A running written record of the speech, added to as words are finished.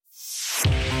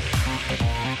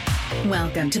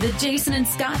Welcome to the Jason and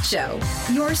Scott Show,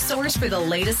 your source for the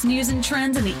latest news and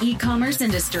trends in the e-commerce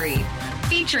industry.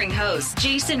 Featuring host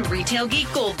Jason Retail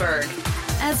Geek Goldberg,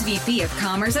 SVP of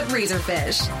Commerce at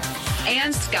Razorfish,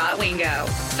 and Scott Wingo,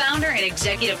 founder and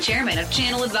executive chairman of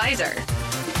Channel Advisor.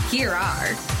 Here are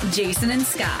Jason and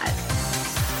Scott.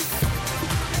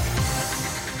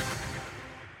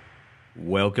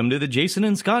 Welcome to the Jason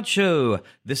and Scott Show.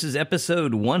 This is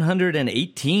episode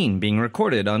 118, being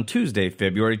recorded on Tuesday,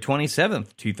 February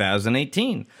 27th,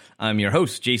 2018. I'm your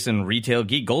host, Jason Retail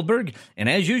Geek Goldberg, and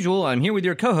as usual, I'm here with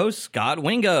your co-host, Scott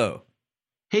Wingo.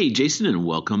 Hey, Jason, and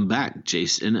welcome back,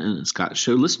 Jason and Scott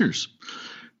Show listeners.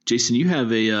 Jason, you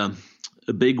have a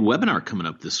big webinar coming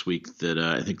up this week that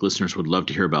I think listeners would love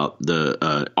to hear about.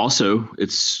 Also,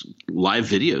 it's live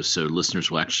video, so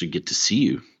listeners will actually get to see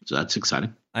you. So that's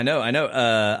exciting. I know.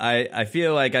 I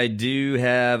feel like I do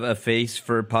have a face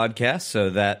for podcasts, so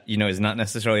that, is not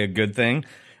necessarily a good thing.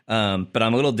 But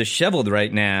I'm a little disheveled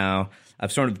right now.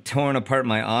 I've sort of torn apart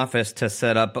my office to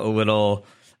set up a little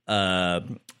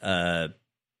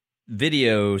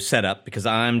video setup because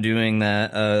I'm doing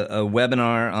a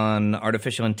webinar on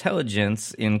artificial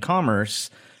intelligence in commerce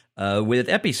with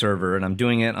Episerver, and I'm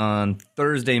doing it on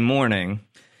Thursday morning.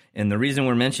 And the reason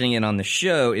we're mentioning it on the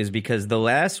show is because the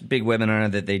last big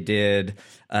webinar that they did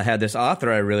had this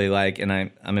author I really like, and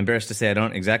I'm embarrassed to say I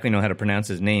don't exactly know how to pronounce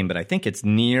his name, but I think it's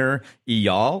Nir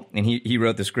Eyal, and he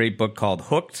wrote this great book called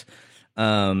Hooked,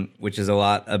 which is a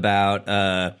lot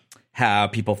about how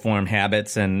people form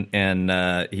habits, and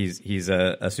he's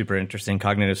a super interesting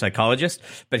cognitive psychologist.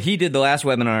 But he did the last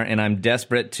webinar, and I'm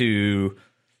desperate to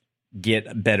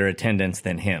get better attendance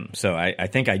than him. So I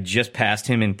think I just passed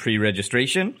him in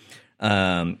pre-registration.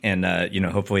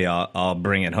 Hopefully I'll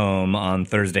bring it home on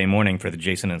Thursday morning for the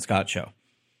Jason and Scott Show.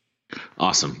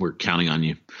 Awesome. We're counting on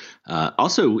you.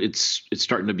 Also, it's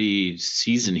starting to be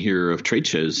season here of trade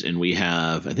shows, and we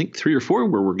have, I think, 3 or 4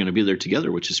 where we're going to be there together,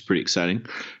 which is pretty exciting.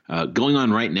 Going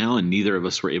on right now, and neither of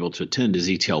us were able to attend, is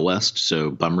ETL West,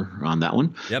 so bummer on that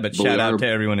one. Yeah, but shout out to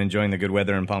everyone enjoying the good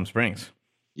weather in Palm Springs.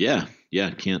 Yeah,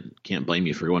 can't blame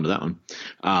you for going to that one.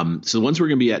 So the ones we're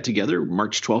going to be at together,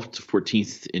 March 12th to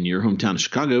 14th in your hometown of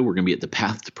Chicago, we're going to be at the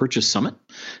Path to Purchase Summit,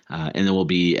 and then we'll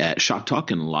be at Shop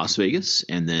Talk in Las Vegas,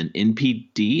 and then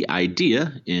NPD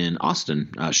Idea in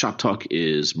Austin. Shop Talk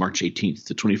is March 18th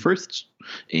to 21st,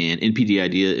 and NPD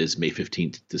Idea is May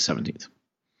 15th to 17th.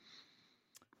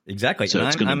 Exactly. So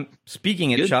I'm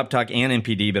speaking at Shop Talk and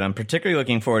NPD, but I'm particularly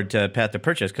looking forward to Path to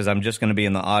Purchase because I'm just going to be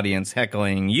in the audience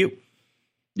heckling you.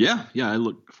 Yeah, I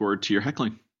look forward to your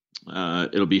heckling.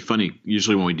 It'll be funny.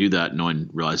 Usually when we do that, no one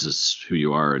realizes who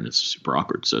you are, and it's super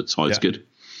awkward, so it's always good.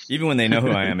 Even when they know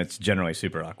who I am, it's generally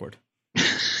super awkward.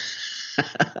 It's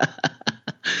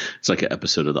like an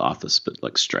episode of The Office, but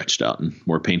like stretched out and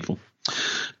more painful.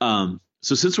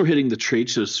 So since we're hitting the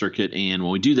trade show circuit, and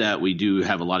when we do that, we do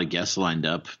have a lot of guests lined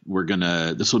up.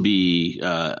 This will be,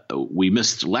 we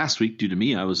missed last week due to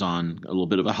me. I was on a little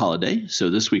bit of a holiday. So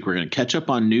this week we're going to catch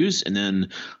up on news, and then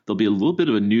there'll be a little bit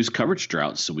of a news coverage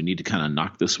drought. So we need to kind of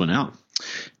knock this one out.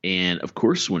 And of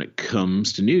course, when it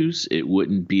comes to news, it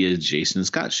wouldn't be a Jason and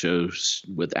Scott show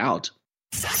without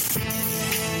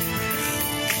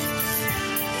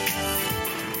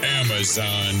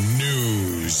Amazon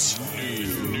News.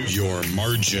 Your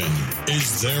margin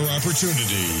is their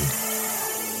opportunity.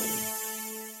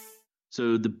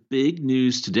 So the big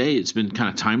news today, it's been kind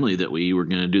of timely that we were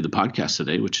going to do the podcast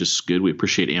today, which is good. We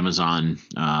appreciate Amazon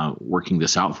working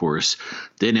this out for us.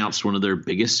 They announced one of their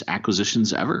biggest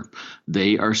acquisitions ever.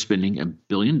 They are spending $1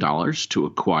 billion to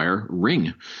acquire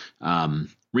Ring.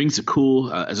 Ring's a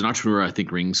cool, as an entrepreneur, I think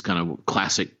Ring's kind of a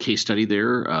classic case study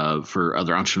there for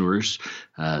other entrepreneurs.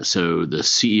 So the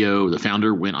CEO, the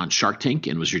founder, went on Shark Tank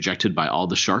and was rejected by all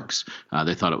the sharks.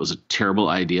 They thought it was a terrible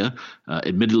idea.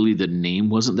 Admittedly, the name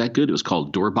wasn't that good. It was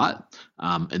called Doorbot.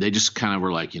 And they just kind of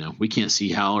were like, we can't see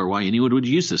how or why anyone would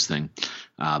use this thing.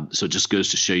 So it just goes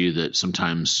to show you that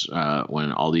sometimes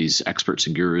when all these experts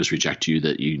and gurus reject you,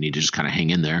 that you need to just kind of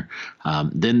hang in there.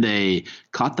 Then they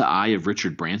caught the eye of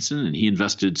Richard Branson, and he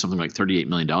invested something like $38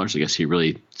 million. I guess he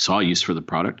really saw use for the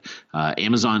product.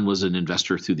 Amazon was an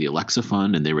investor through the Alexa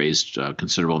Fund, and they raised a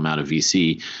considerable amount of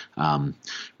VC.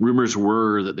 Rumors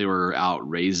were that they were out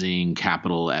raising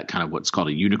capital at kind of what's called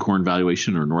a unicorn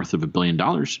valuation, or north of $1 billion.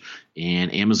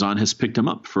 And Amazon has picked them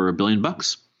up for $1 billion.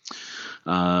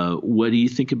 What do you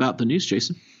think about the news,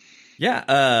 Jason? Yeah,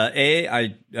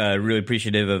 I really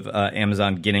appreciative of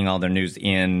Amazon getting all their news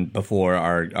in before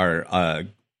our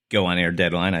go on air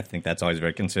deadline. I think that's always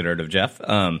very considerate of Jeff.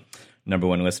 Number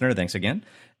one listener, thanks again.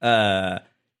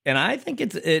 And I think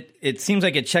it seems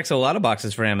like it checks a lot of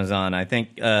boxes for Amazon. I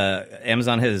think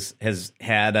Amazon has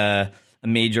had a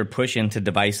major push into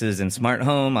devices and smart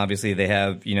home. Obviously, they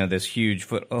have this huge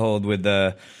foothold with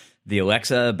the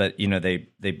Alexa, but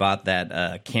they bought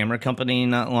that camera company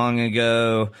not long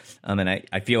ago. And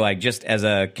I feel like just as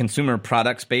a consumer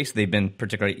product space, they've been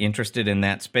particularly interested in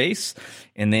that space.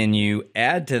 And then you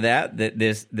add to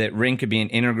that Ring could be an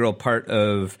integral part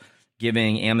of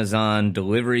giving Amazon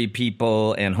delivery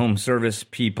people and home service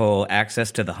people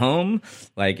access to the home.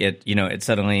 Like it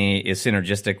suddenly is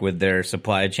synergistic with their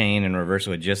supply chain and reverse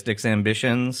logistics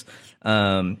ambitions.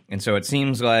 And so it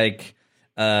seems like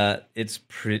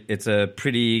it's a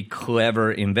pretty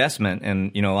clever investment.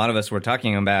 And, a lot of us were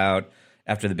talking about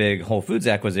after the big Whole Foods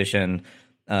acquisition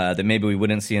that maybe we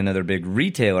wouldn't see another big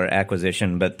retailer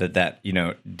acquisition, but that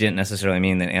didn't necessarily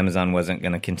mean that Amazon wasn't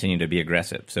going to continue to be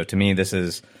aggressive. So to me, this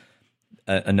is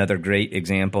another great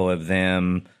example of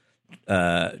them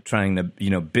trying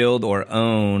to build or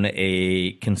own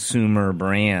a consumer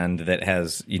brand that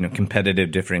has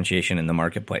competitive differentiation in the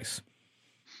marketplace.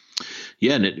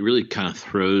 Yeah, and it really kind of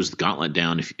throws the gauntlet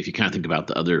down. If you kind of think about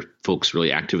the other folks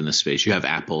really active in this space, you have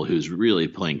Apple, who's really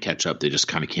playing catch up. They just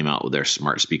kind of came out with their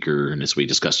smart speaker, and as we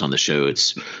discussed on the show,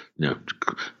 it's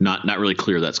not really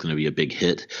clear that's going to be a big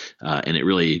hit, and it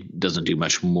really doesn't do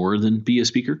much more than be a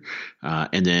speaker.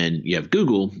 And then you have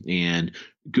Google, and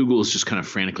Google is just kind of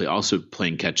frantically also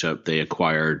playing catch up. They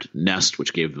acquired Nest,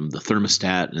 which gave them the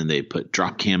thermostat, and then they put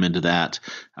Dropcam into that.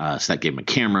 So that gave them a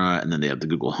camera, and then they have the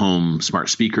Google Home smart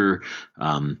speaker.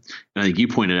 And I think you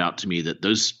pointed out to me that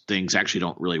those things actually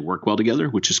don't really work well together,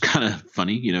 which is kind of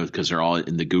funny, because they're all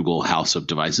in the Google house of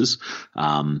devices.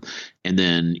 And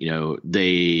then,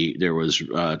 there was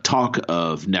talk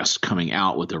of Nest coming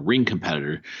out with a Ring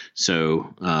competitor.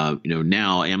 So,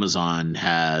 now Amazon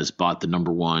has bought the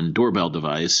number one doorbell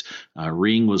device.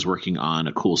 Ring was working on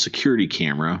a cool security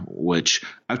camera, which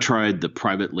I've tried the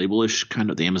private label-ish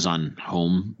kind of the Amazon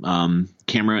Home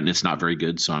camera, and it's not very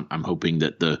good. So I'm hoping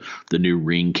that the new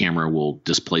Ring camera will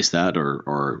displace that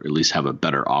or at least have a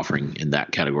better offering in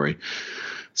that category.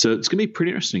 So it's going to be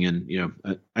pretty interesting. And,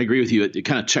 I agree with you. It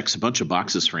kind of checks a bunch of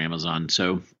boxes for Amazon.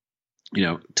 So,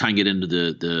 tying it into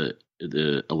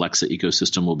the Alexa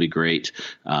ecosystem will be great.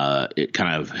 It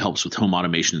kind of helps with home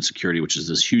automation and security, which is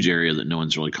this huge area that no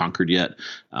one's really conquered yet.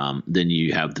 Then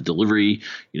you have the delivery,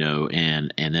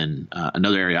 and then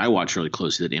another area I watch really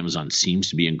closely that Amazon seems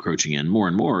to be encroaching in more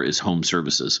and more is home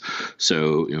services.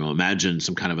 So, imagine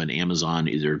some kind of an Amazon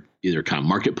either kind of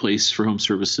marketplace for home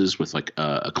services with like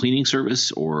a cleaning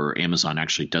service, or Amazon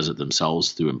actually does it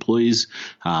themselves through employees.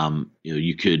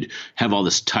 You could have all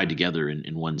this tied together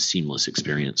in one seamless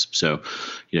experience. So,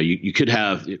 you could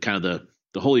have kind of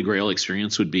the holy grail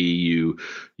experience would be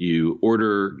you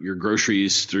order your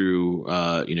groceries through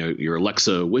your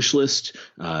Alexa wish list.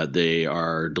 They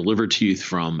are delivered to you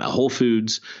from a Whole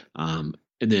Foods.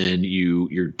 And then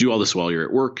you do all this while you're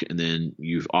at work, and then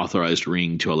you've authorized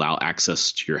Ring to allow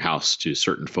access to your house to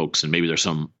certain folks. And maybe there's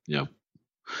some,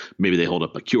 maybe they hold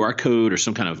up a QR code or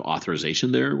some kind of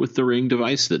authorization there with the Ring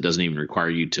device that doesn't even require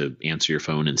you to answer your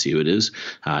phone and see who it is.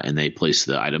 And they place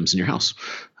the items in your house.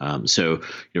 So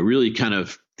really kind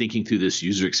of thinking through this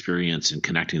user experience and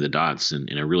connecting the dots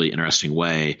in a really interesting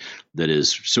way that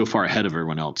is so far ahead of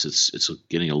everyone else. It's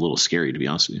getting a little scary, to be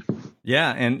honest with you.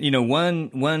 Yeah. And,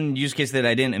 one use case that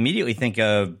I didn't immediately think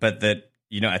of, but that,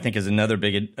 I think is another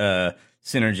big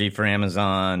synergy for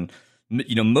Amazon.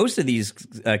 Most of these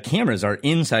cameras are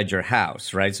inside your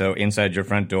house, right? So inside your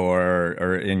front door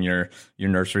or in your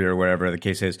nursery or wherever the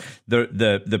case is.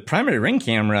 The primary Ring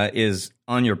camera is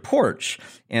on your porch.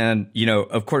 And,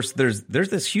 of course, there's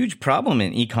this huge problem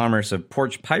in e-commerce of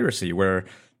porch piracy where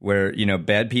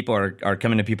bad people are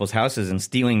coming to people's houses and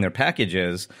stealing their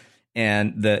packages.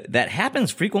 And that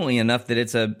happens frequently enough that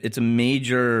it's a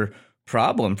major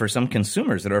problem for some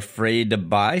consumers that are afraid to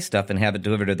buy stuff and have it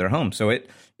delivered to their home. So it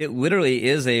literally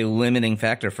is a limiting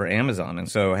factor for Amazon. And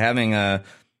so having an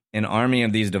army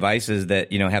of these devices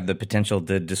that, have the potential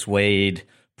to dissuade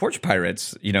porch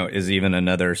pirates, is even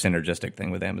another synergistic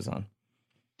thing with Amazon.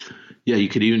 Yeah, you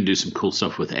could even do some cool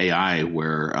stuff with AI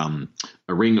where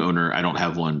a Ring owner, I don't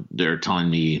have one, they're telling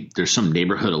me there's some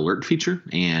neighborhood alert feature.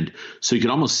 And so you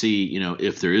could almost see,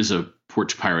 if there is a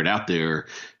porch pirate out there,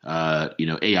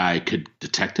 AI could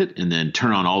detect it and then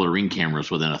turn on all the Ring cameras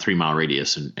within a 3-mile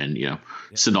radius and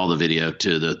send all the video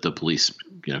to the police,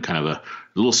 kind of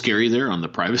little scary there on the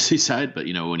privacy side, but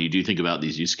when you do think about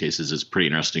these use cases, it's pretty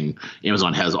interesting.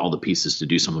 Amazon has all the pieces to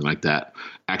do something like that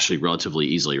actually relatively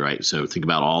easily, right? So think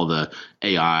about all the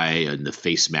AI and the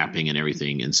face mapping and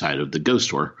everything inside of the Go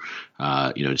store.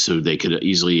 So they could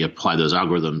easily apply those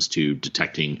algorithms to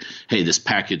detecting, hey, this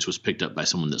package was picked up by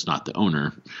someone that's not the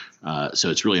owner. So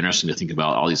it's really interesting to think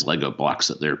about all these Lego blocks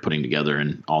that they're putting together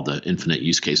and all the infinite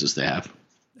use cases they have.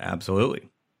 Absolutely.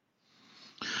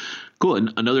 Cool.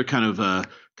 And another kind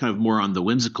of more on the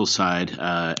whimsical side,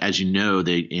 as you know,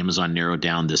 Amazon narrowed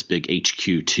down this big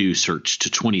HQ2 search to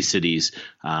 20 cities.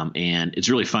 And it's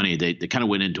really funny. They kind of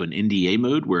went into an NDA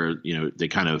mode where, they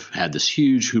kind of had this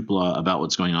huge hoopla about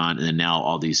what's going on. And then now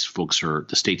all these folks the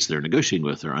states they're negotiating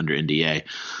with are under NDA.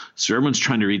 So everyone's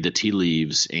trying to read the tea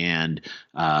leaves. And,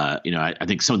 I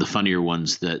think some of the funnier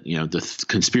ones that, the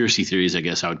conspiracy theories, I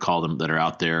guess I would call them, that are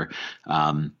out there.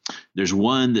 There's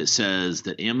one that says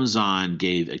that Amazon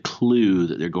gave a clue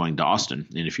that they're going to Austin.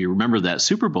 And if you remember that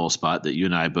Super Bowl spot that you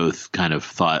and I both kind of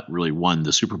thought really won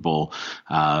the Super Bowl,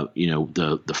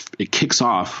 it kicks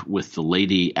off with the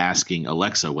lady asking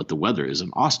Alexa what the weather is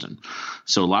in Austin.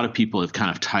 So a lot of people have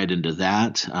kind of tied into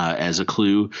that as a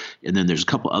clue. And then there's a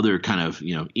couple other kind of,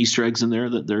 Easter eggs in there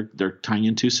that they're tying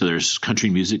into. So there's country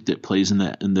music that plays in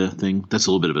the thing. That's a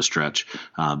little bit of a stretch.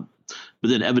 But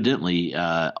then evidently,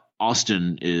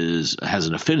 Austin has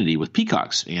an affinity with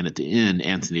peacocks, and at the end,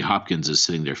 Anthony Hopkins is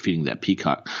sitting there feeding that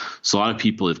peacock. So a lot of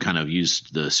people have kind of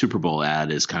used the Super Bowl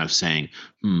ad as kind of saying,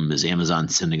 is Amazon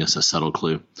sending us a subtle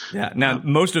clue? Yeah. Now,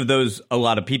 most of those, a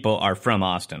lot of people are from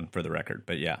Austin, for the record,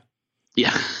 but yeah.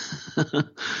 Yeah.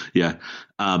 Yeah.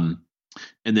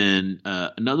 And then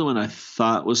another one I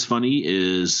thought was funny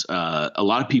is a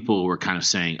lot of people were kind of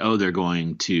saying, oh, they're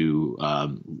going to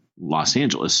Los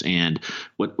Angeles. And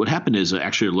what happened is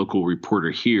actually a local reporter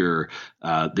here,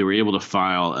 they were able to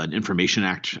file an Information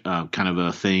Act kind of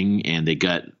a thing, and they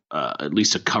got at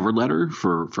least a cover letter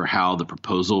for how the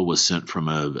proposal was sent from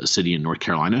a city in North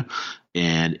Carolina,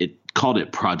 and it called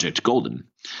it Project Golden.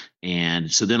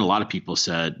 And so then a lot of people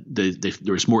said there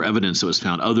was more evidence that was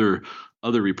found.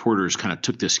 Other reporters kind of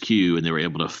took this cue, and they were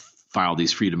able to file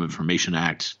these Freedom of Information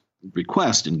Act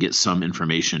requests and get some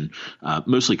information,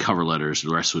 mostly cover letters.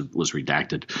 The rest was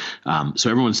redacted. So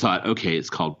everyone's thought, okay,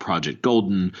 it's called Project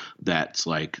Golden. That's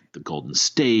like the Golden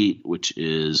State, which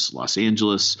is Los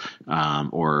Angeles,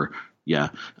 Yeah.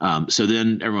 So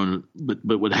then everyone,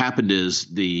 but what happened is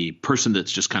the person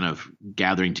that's just kind of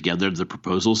gathering together the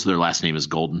proposals, their last name is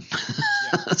Golden.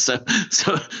 Yeah.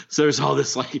 so there's all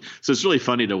this so it's really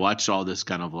funny to watch all this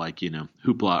kind of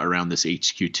hoopla around this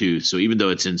HQ2. So even though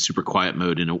it's in super quiet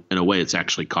mode, in a way, it's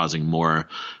actually causing more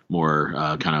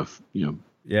kind of,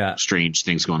 strange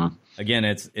things going on. Again,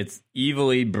 it's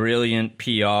evilly brilliant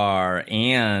PR,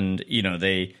 and,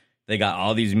 they got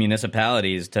all these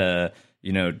municipalities to,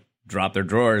 drop their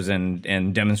drawers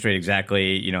and demonstrate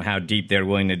exactly, how deep they're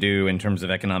willing to do in terms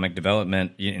of economic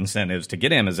development incentives to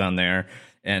get Amazon there.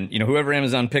 And, whoever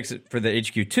Amazon picks for the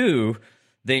HQ2,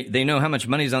 they know how much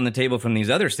money's on the table from these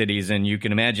other cities. And you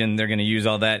can imagine they're going to use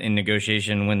all that in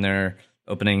negotiation when they're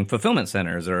opening fulfillment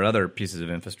centers or other pieces of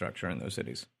infrastructure in those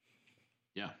cities.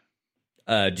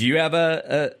 Yeah. Do you have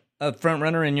a front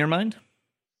runner in your mind?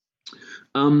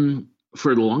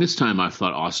 For the longest time, I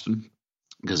thought Austin,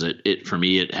 because it for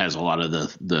me, it has a lot of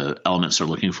the elements they're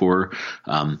looking for.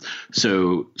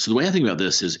 So the way I think about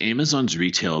this is Amazon's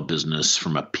retail business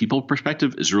from a people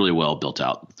perspective is really well built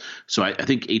out. So I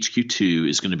think HQ2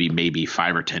 is going to be maybe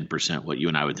 5 or 10% what you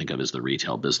and I would think of as the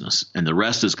retail business. And the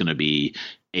rest is going to be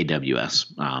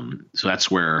AWS. So that's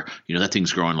where, that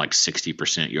thing's growing like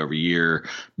 60% year over year.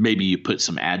 Maybe you put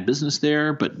some ad business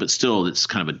there, but still it's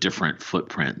kind of a different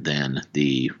footprint than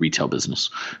the retail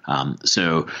business.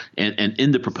 So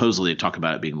in the proposal, they talk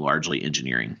about it being largely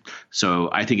engineering. So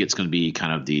I think it's going to be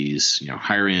kind of these,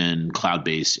 higher end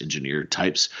cloud-based engineer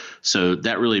types. So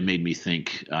that really made me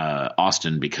think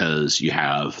Austin, because you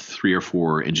have 3 or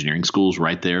 4 engineering schools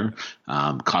right there.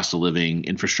 Cost of living,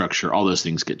 infrastructure, all those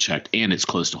things get checked, and it's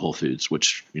close to Whole Foods,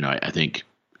 which, I think,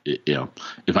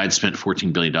 if I'd spent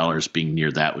 $14 billion, being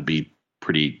near that would be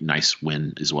pretty nice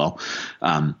win as well.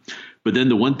 But then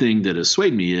the one thing that has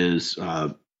swayed me is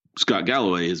Scott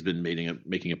Galloway has been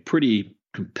making a pretty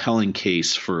compelling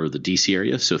case for the DC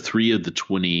area. So 3 of the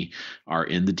 20 are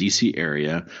in the DC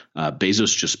area.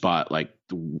 Bezos just bought the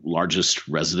largest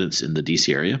residence in the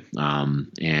DC area.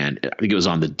 And I think it was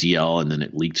on the DL, and then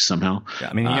it leaked somehow. Yeah,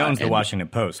 I mean, he owns the Washington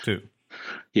Post too.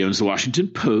 He owns the Washington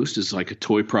Post. It's like a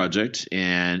toy project.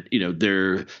 And,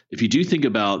 if you do think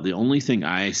about the only thing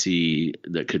I see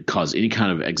that could cause any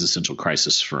kind of existential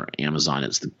crisis for Amazon,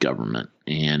 it's the government.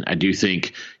 And I do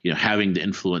think, having the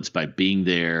influence by being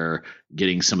there,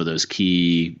 getting some of those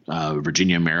key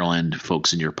Virginia, Maryland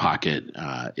folks in your pocket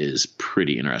is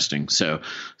pretty interesting. So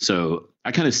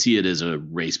I kind of see it as a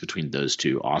race between those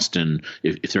two. Austin,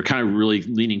 if they're kind of really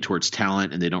leaning towards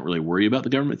talent and they don't really worry about the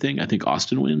government thing, I think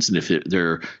Austin wins. And if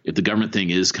the government thing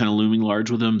is kind of looming large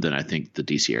with them, then I think the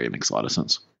DC area makes a lot of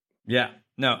sense. Yeah,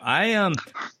 no,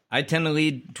 I tend to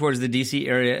lead towards the DC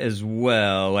area as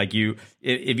well. Like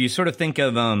if you sort of think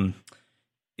of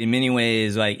in many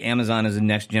ways like Amazon as a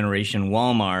next generation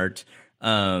Walmart.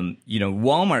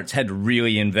 Walmart's had to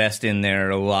really invest in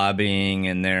their lobbying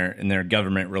and their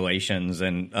government relations.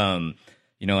 And,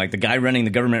 like the guy running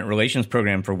the government relations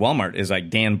program for Walmart is like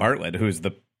Dan Bartlett, who was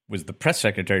the press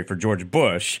secretary for George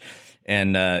Bush.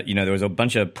 And, there was a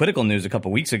bunch of political news a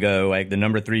couple weeks ago, like the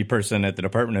number 3 person at the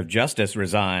Department of Justice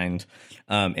resigned.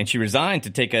 And she resigned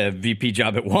to take a VP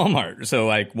job at Walmart. So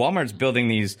like Walmart's building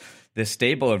this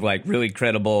stable of like really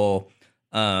credible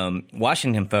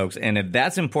Washington folks. And if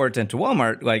that's important to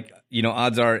Walmart, like,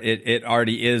 odds are it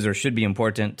already is or should be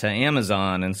important to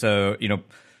Amazon. And so,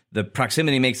 the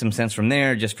proximity makes some sense from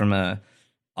there, just from a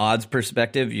odds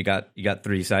perspective. You got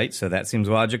 3 sites, so that seems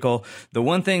logical. The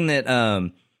one thing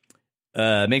that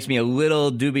makes me a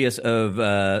little dubious of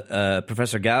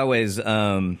Professor Galway's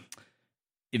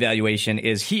evaluation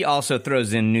is he also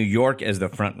throws in New York as the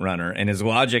front runner, and his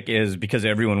logic is because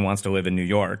everyone wants to live in New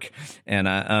York. And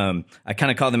I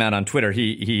kind of called him out on Twitter.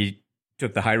 He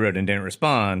took the high road and didn't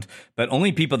respond, but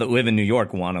only people that live in New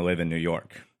York want to live in New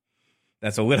York.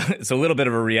 It's a little bit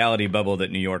of a reality bubble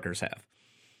that New Yorkers have.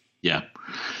 Yeah,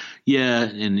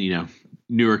 and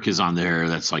New York is on there.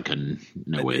 That's like a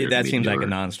no way. That seems like a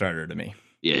non-starter to me.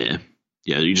 Yeah.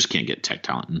 You just can't get tech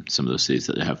talent in some of those cities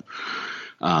that they have.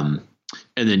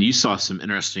 And then you saw some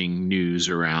interesting news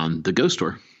around the Go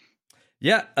Store.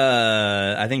 Yeah,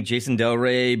 I think Jason Del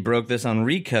Rey broke this on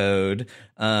Recode,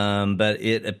 but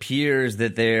it appears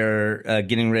that they're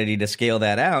getting ready to scale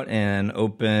that out and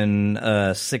open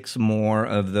 6 more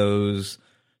of those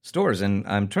stores. And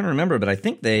I'm trying to remember, but I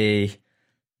think he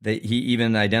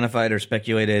even identified or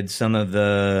speculated some of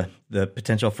the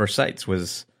potential first sites.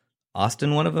 Was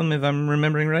Austin one of them, if I'm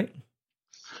remembering right?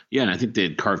 Yeah, and I think they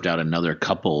had carved out another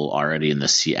couple already in the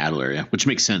Seattle area, which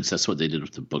makes sense. That's what they did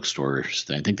with the bookstores.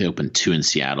 I think they opened 2 in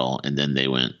Seattle, and then they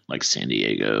went like San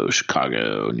Diego,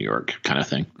 Chicago, New York kind of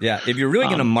thing. Yeah, if you're really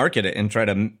going to market it and try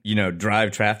to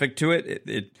drive traffic to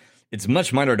it, it's much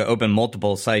smarter to open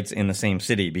multiple sites in the same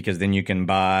city, because then you can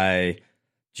buy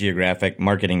geographic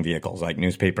marketing vehicles like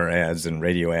newspaper ads and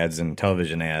radio ads and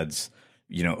television ads.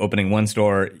 Opening one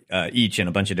store each in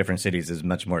a bunch of different cities is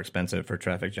much more expensive for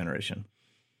traffic generation.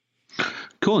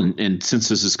 Cool. And since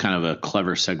this is kind of a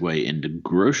clever segue into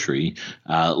grocery,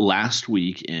 last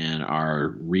week in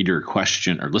our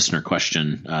listener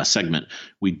question segment,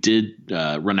 we did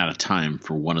run out of time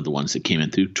for one of the ones that came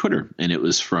in through Twitter. And it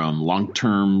was from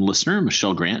long-term listener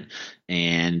Michelle Grant.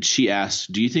 And she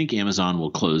asked, do you think Amazon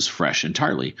will close Fresh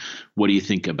entirely? What do you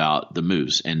think about the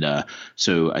moves? And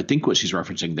so I think what she's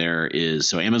referencing there is,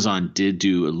 so Amazon did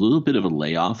do a little bit of a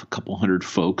layoff, a couple hundred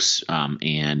folks.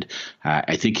 And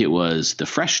I think it was the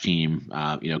Fresh team,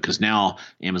 because now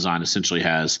Amazon essentially they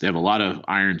have a lot of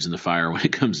irons in the fire when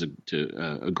it comes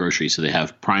to a grocery. So they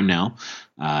have Prime Now.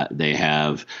 They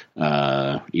have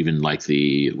even like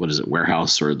the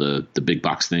warehouse or the big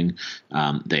box thing.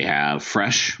 They have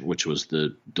Fresh, which was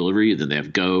the delivery. Then they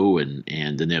have Go, and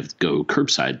then they have Go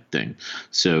curbside thing.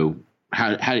 So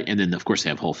how and then of course they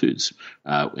have Whole Foods,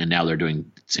 and now they're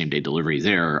doing same day delivery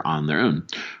there on their own.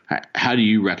 How do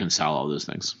you reconcile all those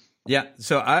things? Yeah,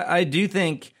 so I do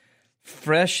think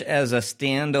Fresh as a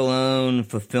standalone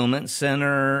fulfillment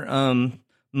center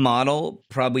model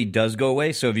probably does go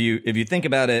away. So if you think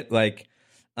about it, like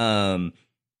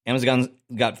Amazon's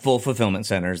got full fulfillment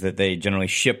centers that they generally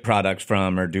ship products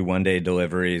from or do one-day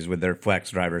deliveries with their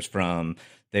flex drivers from.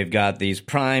 They've got these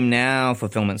Prime Now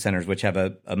fulfillment centers, which have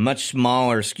a much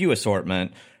smaller SKU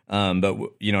assortment, but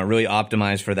really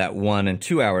optimized for that 1 and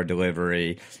 2 hour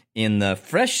delivery. In the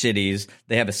Fresh cities,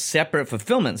 they have a separate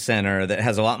fulfillment center that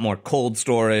has a lot more cold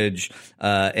storage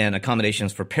and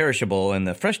accommodations for perishable. And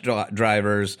the Fresh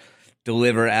drivers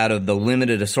deliver out of the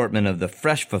limited assortment of the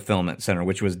Fresh fulfillment center,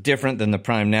 which was different than the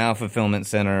Prime Now fulfillment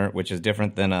center, which is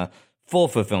different than a full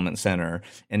fulfillment center.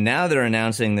 And now they're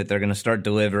announcing that they're going to start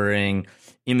delivering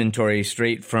inventory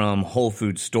straight from Whole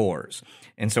Foods stores.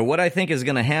 And so what I think is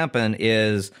going to happen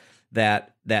is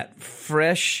that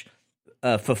Fresh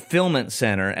fulfillment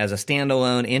center as a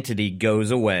standalone entity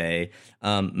goes away.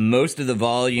 Most of the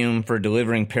volume for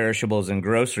delivering perishables and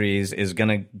groceries is going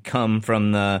to come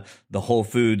from the Whole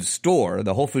Foods store.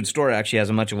 The Whole Foods store actually has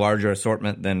a much larger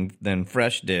assortment than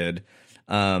Fresh did.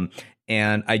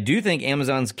 And I do think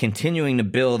Amazon's continuing to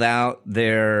build out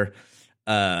their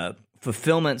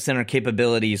fulfillment center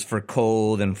capabilities for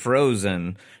cold and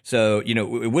frozen. So,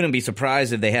 it wouldn't be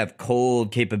surprised if they have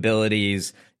cold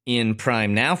capabilities in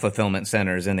Prime Now fulfillment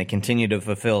centers, and they continue to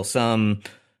fulfill some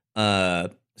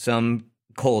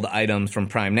cold items from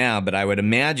Prime Now. But I would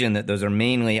imagine that those are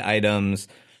mainly items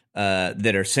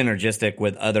that are synergistic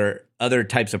with other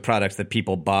types of products that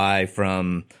people buy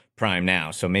from Prime Now.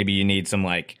 So maybe you need some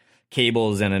like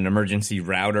cables and an emergency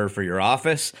router for your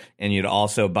office, and you'd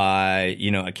also buy,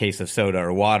 a case of soda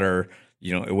or water.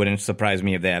 It wouldn't surprise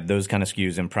me if they have those kind of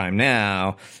SKUs in Prime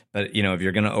Now. But, if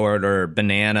you're going to order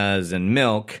bananas and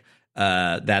milk,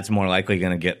 that's more likely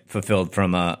going to get fulfilled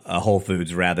from a Whole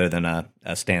Foods rather than a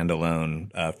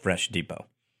standalone Fresh Depot.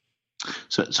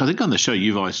 So I think on the show,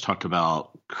 you've always talked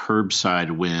about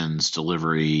curbside wins.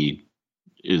 Delivery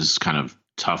is kind of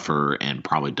tougher and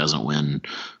probably doesn't win.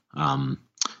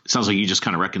 It sounds like you just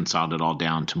kind of reconciled it all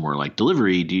down to more like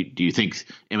delivery. Do you think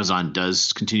Amazon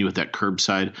does continue with that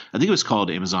curbside? I think it was called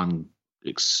Amazon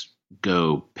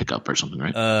Go Pickup or something,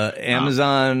 right?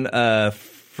 Amazon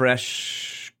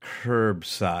Fresh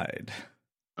Curbside.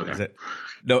 Okay. Is it?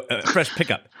 No, Fresh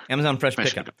Pickup. Amazon Fresh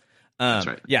Pickup. That's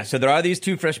right. Yeah, so there are these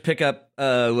 2 Fresh Pickup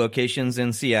locations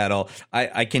in Seattle.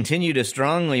 I continue to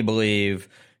strongly believe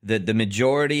that the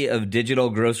majority of digital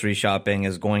grocery shopping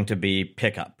is going to be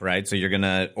pickup, right? So you're going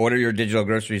to order your digital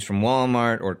groceries from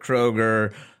Walmart or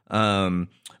Kroger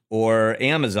or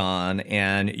Amazon,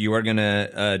 and you are going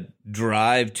to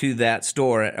drive to that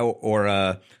store or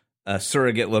a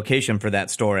surrogate location for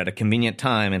that store at a convenient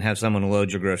time and have someone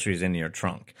load your groceries into your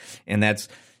trunk. And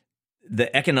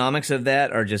the economics of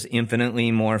that are just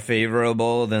infinitely more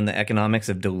favorable than the economics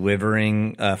of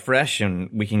delivering fresh, and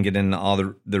we can get into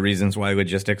all the reasons why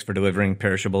logistics for delivering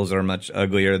perishables are much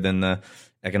uglier than the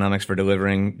economics for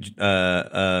delivering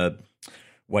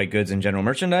white goods and general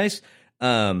merchandise.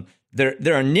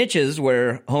 There are niches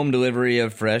where home delivery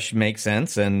of fresh makes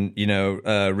sense, and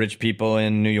rich people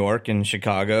in New York and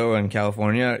Chicago and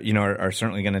California, are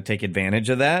certainly going to take advantage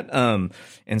of that.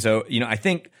 And so, I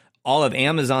think all of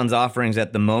Amazon's offerings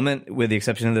at the moment, with the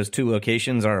exception of those 2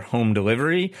 locations, are home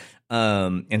delivery.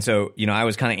 And so, I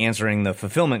was kind of answering the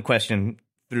fulfillment question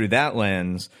through that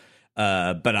lens.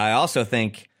 But I also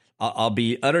think I'll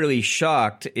be utterly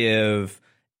shocked if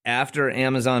after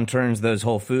Amazon turns those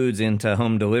Whole Foods into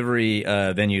home delivery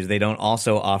venues, they don't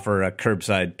also offer a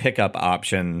curbside pickup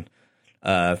option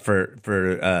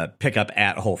for pickup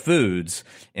at Whole Foods.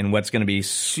 And what's going to be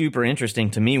super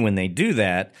interesting to me when they do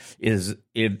that is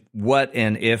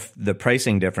if the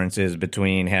pricing difference is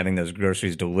between having those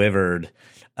groceries delivered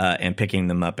and picking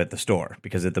them up at the store.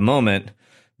 Because at the moment,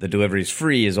 the delivery is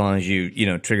free as long as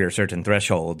you trigger certain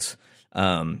thresholds.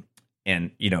 But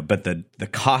the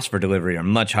costs for delivery are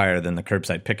much higher than the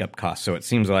curbside pickup costs. So it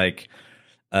seems like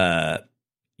there's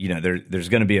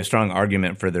going to be a strong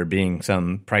argument for there being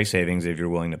some price savings if you're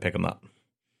willing to pick them up.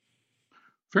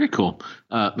 Very cool.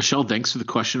 Michelle, thanks for the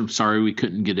question. I'm sorry we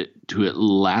couldn't get to it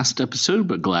last episode,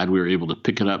 but glad we were able to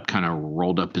pick it up, kind of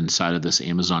rolled up inside of this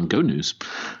Amazon Go news.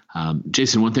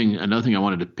 Jason, another thing I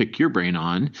wanted to pick your brain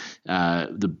on,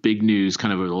 the big news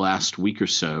kind of over the last week or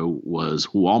so was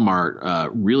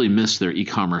Walmart really missed their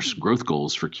e-commerce growth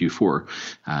goals for Q4.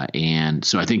 And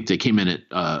so I think they came in at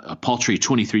a paltry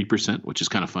 23%, which is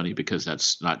kind of funny because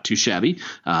that's not too shabby.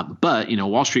 But,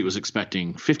 Wall Street was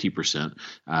expecting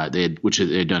 50%, which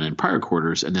they had done in prior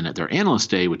quarters. And then at their analyst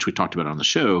day, which we talked about on the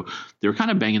show, they were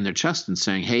kind of banging their chest and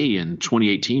saying, hey, in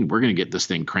 2018, we're going to get this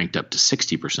thing cranked up to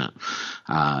 60%.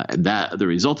 And that the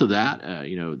result of that,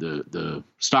 the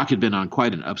stock had been on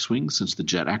quite an upswing since the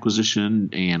Jet acquisition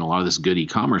and a lot of this good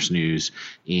e-commerce news.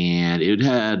 And it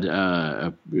had,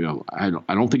 I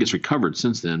don't think it's recovered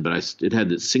since then, but it had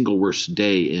the single worst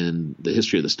day in the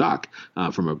history of the stock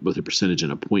from both a percentage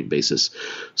and a point basis.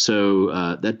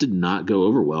 So that did not go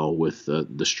over well with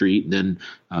the street. And then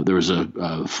there was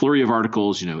a flurry of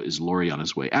articles. Is Lori on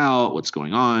his way out? What's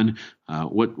going on?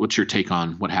 What's your take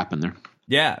on what happened there?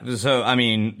 Yeah, so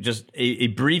just a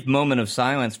brief moment of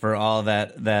silence for all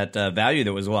that value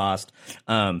that was lost.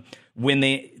 When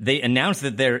they announced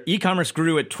that their e-commerce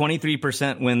grew at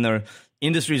 23% when the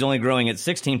industry is only growing at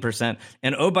 16%,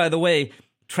 and oh, by the way,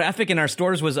 traffic in our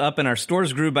stores was up and our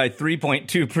stores grew by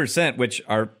 3.2%, which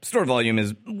our store volume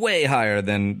is way higher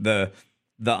than the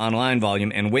online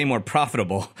volume and way more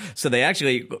profitable. So they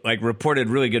actually reported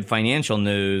really good financial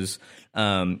news.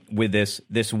 with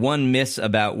this one miss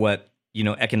about what,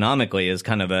 economically is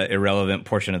kind of an irrelevant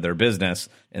portion of their business,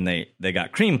 and they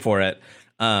got cream for it.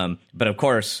 But of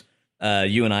course,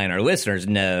 you and I and our listeners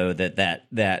know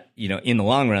that in the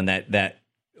long run, that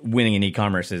winning in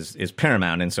e-commerce is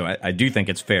paramount. And so I do think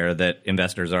it's fair that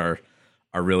investors are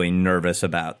really nervous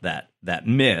about that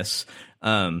miss.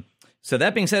 So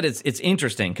that being said, it's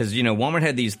interesting because, Walmart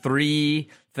had these 3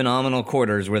 phenomenal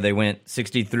quarters where they went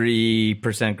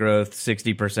 63% growth,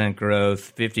 60%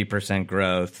 growth, 50%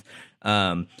 growth.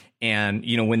 And,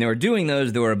 when they were doing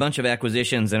those, there were a bunch of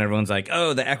acquisitions and everyone's like,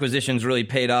 oh, the acquisitions really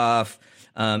paid off.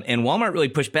 And Walmart really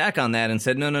pushed back on that and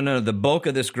said, no, the bulk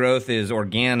of this growth is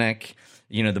organic.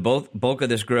 The bulk of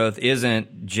this growth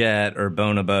isn't Jet or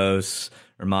Bonobos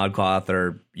or ModCloth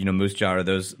or, Moose Jaw or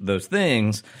those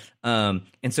things. And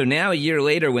so now a year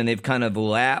later, when they've kind of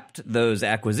lapped those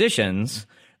acquisitions,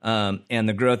 and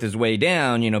the growth is way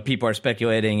down, people are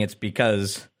speculating it's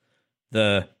because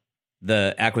the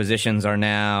acquisitions are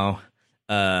now,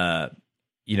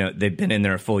 they've been in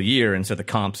there a full year, and so the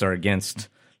comps are against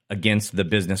the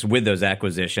business with those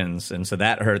acquisitions, and so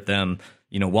that hurt them.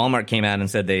 Walmart came out and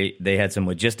said they had some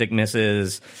logistic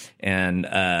misses, and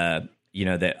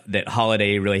that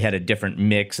holiday really had a different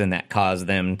mix, and that caused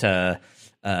them to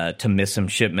miss some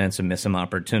shipments and miss some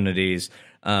opportunities.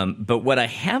 But what I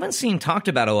haven't seen talked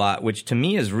about a lot, which to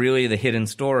me is really the hidden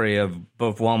story of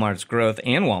both Walmart's growth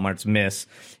and Walmart's miss,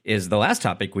 is the last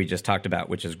topic we just talked about,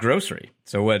 which is grocery.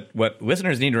 So what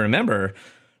listeners need to remember,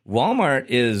 Walmart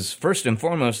is first and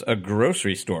foremost a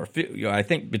grocery store. I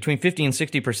think between 50 and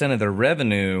 60% of their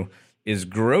revenue is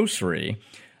grocery.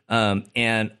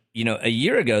 And a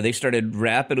year ago, they started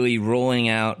rapidly rolling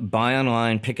out buy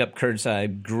online, pick up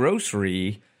curbside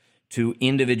grocery to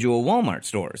individual Walmart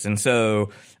stores. And so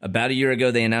about a year ago,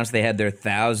 they announced they had their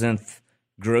 1,000th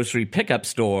grocery pickup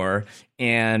store.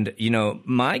 And,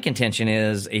 my contention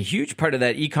is a huge part of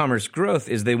that e-commerce growth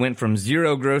is they went from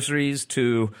 0 groceries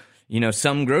to,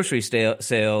 some grocery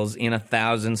sales in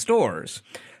 1,000 stores.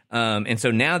 And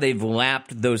so now they've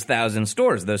lapped those 1,000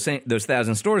 stores. Those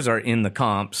 1,000 stores are in the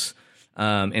comps.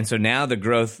 And so now the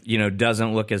growth,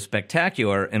 doesn't look as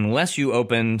spectacular unless you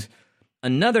opened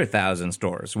another 1,000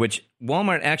 stores, which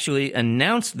Walmart actually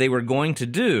announced they were going to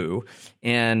do,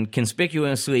 and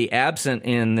conspicuously absent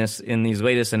in these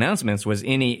latest announcements was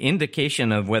any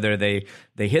indication of whether they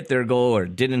hit their goal or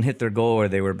didn't hit their goal or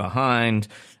they were behind.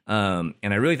 And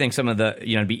I really think some of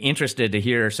I'd be interested to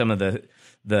hear some of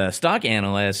the stock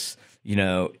analysts,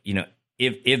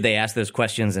 if they ask those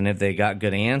questions and if they got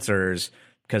good answers,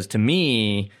 because to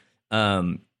me,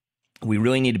 we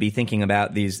really need to be thinking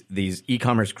about these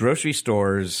e-commerce grocery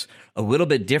stores a little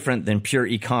bit different than pure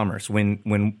e-commerce.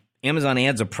 When Amazon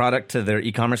adds a product to their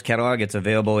e-commerce catalog, it's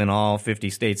available in all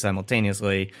 50 states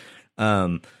simultaneously.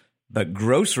 But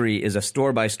grocery is a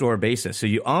store-by-store basis. So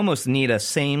you almost need a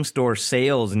same-store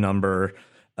sales number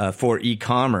for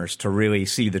e-commerce to really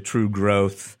see the true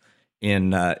growth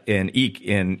in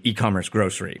e-commerce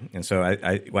grocery. And so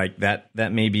I like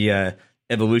that may be a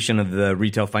evolution of the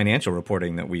retail financial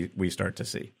reporting that we start to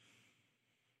see.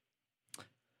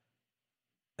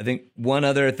 I think one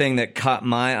other thing that caught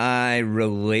my eye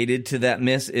related to that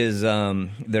miss is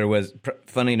there was,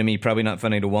 funny to me, probably not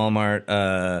funny to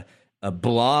Walmart, a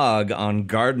blog on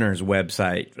Gartner's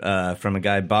website from a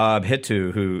guy, Bob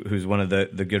Hittu, who's one of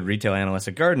the good retail analysts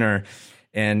at Gartner.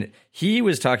 And he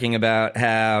was talking about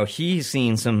how he's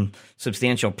seen some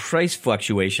substantial price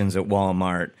fluctuations at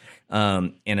Walmart.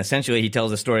 And essentially, he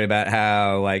tells a story about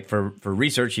how, like, for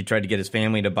research, he tried to get his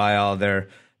family to buy all their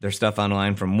stuff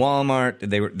online from Walmart.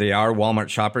 They are Walmart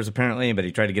shoppers, apparently, but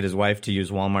he tried to get his wife to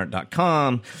use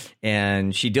Walmart.com.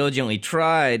 And she diligently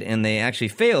tried, and they actually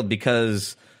failed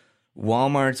because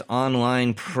Walmart's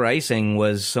online pricing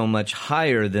was so much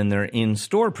higher than their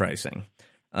in-store pricing.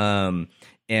 So,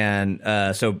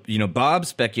 Bob's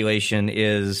speculation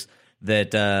is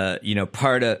that,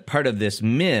 part of this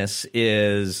miss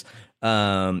is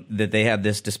that they have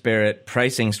this disparate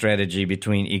pricing strategy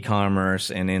between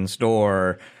e-commerce and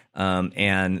in-store,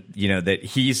 and, that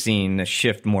he's seen a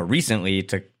shift more recently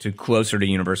to closer to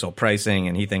universal pricing,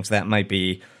 and he thinks that might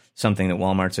be something that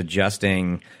Walmart's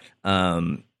adjusting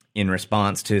in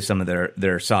response to some of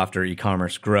their softer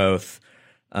e-commerce growth.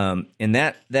 And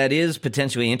that is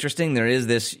potentially interesting. There is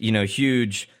this,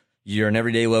 huge, you're an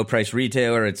everyday low price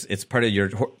retailer. It's part of your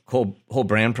whole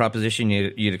brand proposition.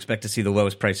 You'd expect to see the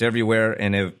lowest price everywhere.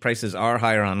 And if prices are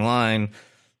higher online,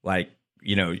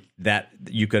 that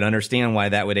you could understand why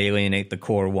that would alienate the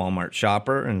core Walmart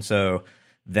shopper. And so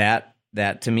that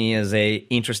to me is a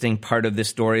interesting part of this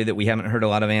story that we haven't heard a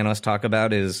lot of analysts talk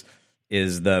about is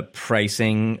the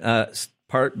pricing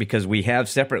part because we have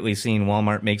separately seen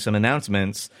Walmart make some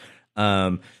announcements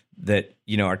that,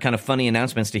 are kind of funny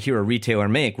announcements to hear a retailer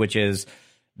make, which is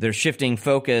they're shifting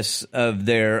focus of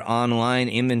their online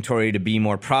inventory to be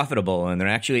more profitable. And they're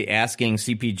actually asking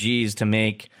CPGs to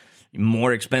make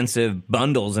more expensive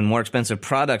bundles and more expensive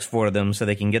products for them so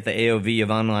they can get the AOV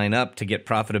of online up to get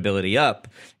profitability up.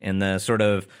 And the sort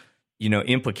of,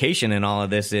 implication in all of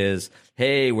this is,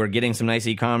 hey, we're getting some nice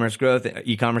e-commerce growth.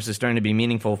 E-commerce is starting to be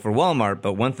meaningful for Walmart.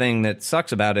 But one thing that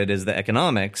sucks about it is the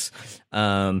economics.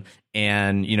 And,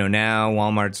 now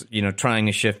Walmart's, trying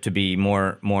to shift to be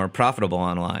more profitable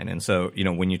online. And so,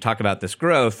 when you talk about this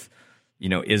growth,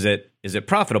 is it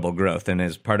profitable growth? And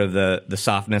is part of the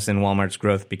softness in Walmart's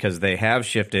growth because they have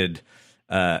shifted,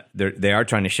 they are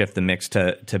trying to shift the mix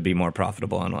to be more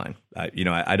profitable online.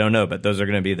 I don't know, but those are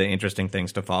going to be the interesting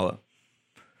things to follow.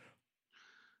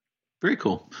 Very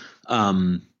cool.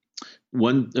 Any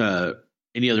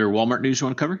other Walmart news you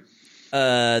want to cover?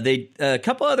 A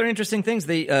couple other interesting things.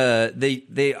 They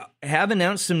have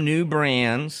announced some new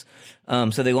brands.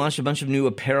 So they launched a bunch of new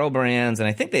apparel brands, and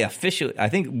I think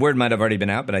word might have already been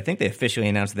out, but I think they officially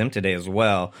announced them today as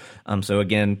well. So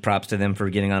again, props to them for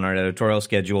getting on our editorial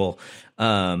schedule.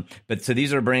 But so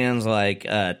these are brands like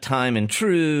Time and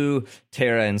True,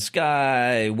 Terra and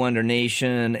Sky, Wonder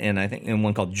Nation, and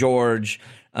one called George.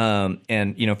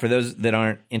 And for those that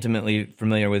aren't intimately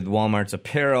familiar with Walmart's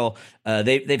apparel,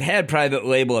 they've had private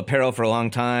label apparel for a long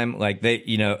time. Like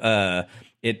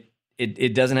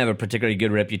it doesn't have a particularly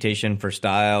good reputation for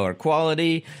style or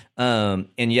quality, and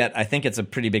yet I think it's a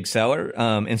pretty big seller.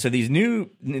 And so these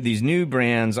new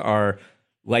brands are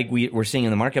like we're seeing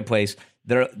in the marketplace.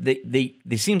 They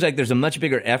seems like there's a much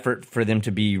bigger effort for them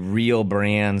to be real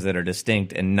brands that are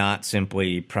distinct and not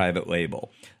simply private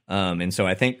label. And so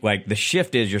I think like the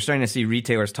shift is you're starting to see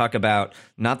retailers talk about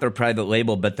not their private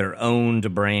label, but their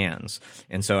owned brands.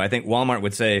 And so I think Walmart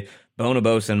would say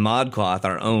Bonobos and ModCloth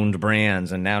are owned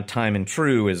brands, and now Time and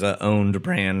True is a owned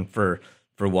brand for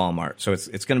Walmart. So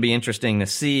it's going to be interesting to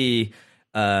see,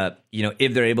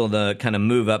 if they're able to kind of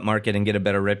move up market and get a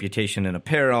better reputation in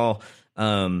apparel.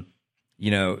 Apparel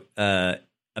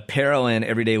and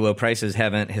everyday low prices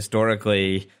haven't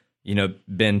historically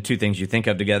been two things you think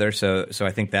of together. So I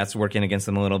think that's working against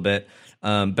them a little bit.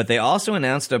 But they also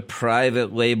announced a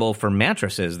private label for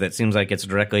mattresses that seems like it's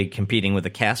directly competing with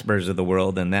the Caspers of the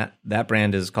world. And that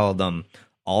brand is called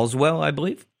Allswell, I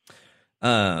believe.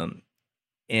 So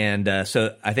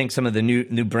I think some of the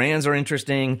new brands are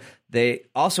interesting. They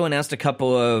also announced a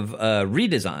couple of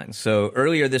redesigns. So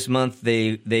earlier this month,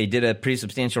 they did a pretty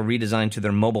substantial redesign to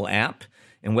their mobile app.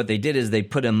 And what they did is they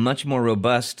put a much more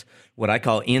robust, what I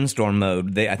call in-store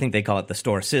mode. I think they call it the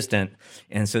store assistant.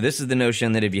 And so this is the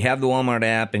notion that if you have the Walmart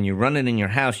app and you run it in your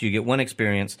house, you get one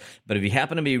experience. But if you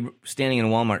happen to be standing in a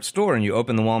Walmart store and you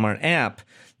open the Walmart app,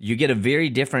 you get a very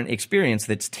different experience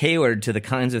that's tailored to the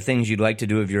kinds of things you'd like to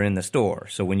do if you're in the store.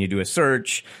 So when you do a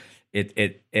search,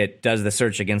 it does the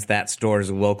search against that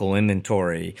store's local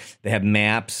inventory. They have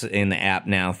maps in the app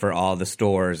now for all the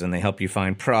stores, and they help you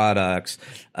find products.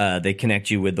 They connect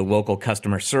you with the local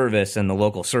customer service and the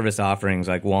local service offerings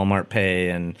like Walmart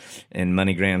Pay and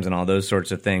MoneyGrams and all those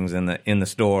sorts of things in the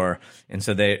store. And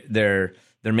so they're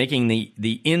making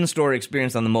the in-store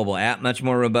experience on the mobile app much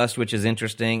more robust, which is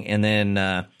interesting. And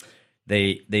then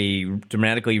They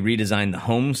dramatically redesigned the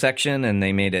home section, and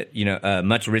they made it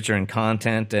much richer in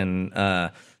content. And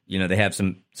they have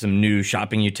some new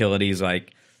shopping utilities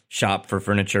like Shop for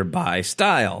Furniture by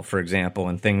Style, for example,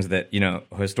 and things that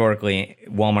historically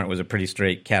Walmart was a pretty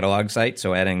straight catalog site.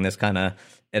 So adding this kind of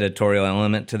editorial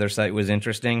element to their site was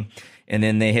interesting. And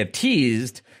then they have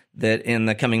teased that in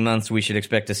the coming months we should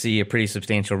expect to see a pretty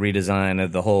substantial redesign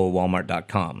of the whole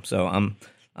Walmart.com. So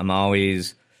I'm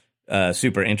always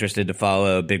super interested to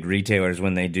follow big retailers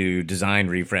when they do design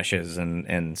refreshes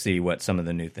and see what some of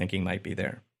the new thinking might be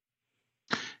there.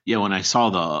 Yeah, when I saw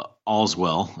the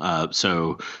Allswell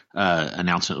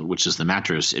announcement, which is the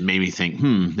mattress, it made me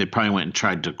think, they probably went and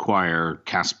tried to acquire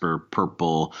Casper,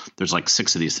 Purple. There's like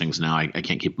 6 of these things now. I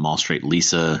can't keep them all straight.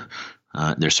 Lisa.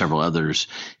 There's several others,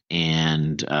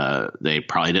 and they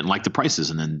probably didn't like the prices.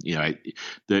 And then,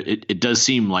 it does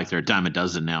seem like they're a dime a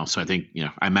dozen now. So I think,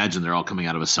 I imagine they're all coming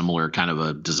out of a similar kind of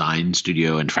a design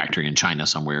studio and factory in China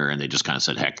somewhere. And they just kind of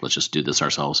said, heck, let's just do this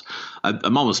ourselves.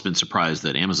 I'm almost been surprised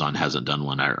that Amazon hasn't done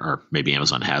one, or maybe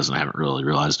Amazon has, and I haven't really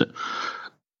realized it.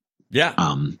 Yeah.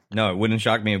 No, it wouldn't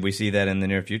shock me if we see that in the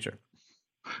near future.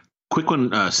 Quick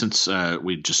one, since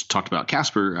we just talked about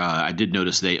Casper, I did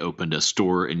notice they opened a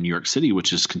store in New York City,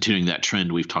 which is continuing that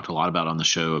trend we've talked a lot about on the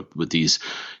show with these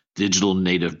digital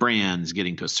native brands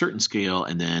getting to a certain scale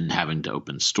and then having to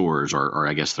open stores, or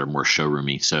I guess they're more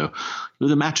showroomy. So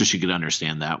with a mattress, you could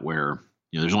understand that, where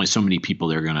there's only so many people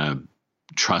that are going to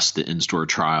trust the in-store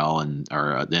trial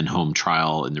or the in-home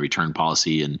trial and the return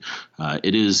policy. And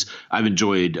I've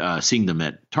enjoyed seeing them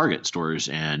at Target stores,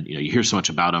 and you hear so much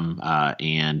about them,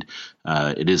 and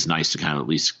it is nice to kind of at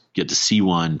least get to see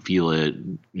one, feel it,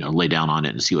 lay down on it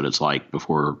and see what it's like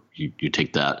before you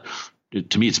take that.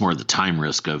 To me, it's more the time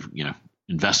risk of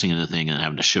investing in the thing and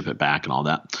having to ship it back and all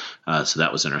that. So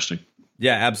that was interesting.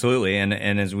 Yeah, absolutely. And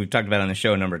as we've talked about on the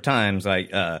show a number of times,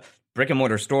 like brick and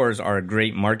mortar stores are a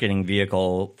great marketing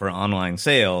vehicle for online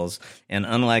sales. And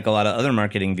unlike a lot of other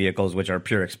marketing vehicles, which are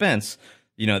pure expense,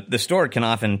 the store can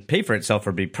often pay for itself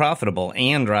or be profitable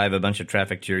and drive a bunch of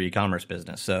traffic to your e-commerce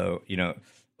business. So,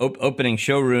 opening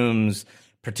showrooms,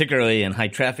 particularly in high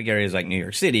traffic areas like New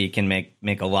York City, can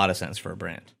make a lot of sense for a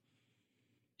brand.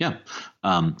 Yeah.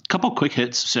 Couple quick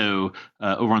hits. So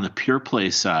over on the pure play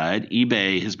side,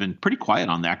 eBay has been pretty quiet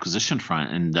on the acquisition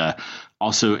front, and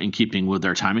also in keeping with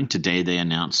their timing, today they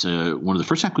announced one of the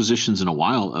first acquisitions in a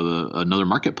while of another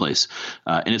marketplace,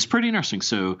 and it's pretty interesting.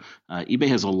 So eBay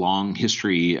has a long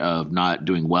history of not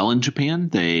doing well in Japan.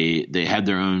 They had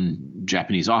their own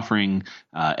Japanese offering,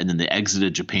 and then they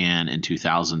exited Japan in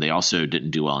 2000. They also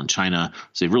didn't do well in China,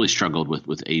 so they've really struggled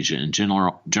with Asia in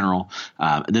general.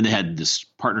 And then they had this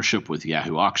partnership with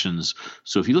Yahoo Auctions.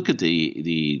 So if you look at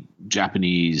the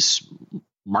Japanese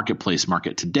marketplace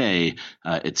market today,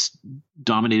 it's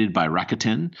dominated by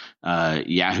Rakuten,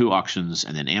 Yahoo Auctions,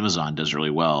 and then Amazon does really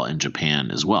well in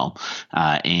Japan as well.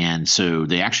 And so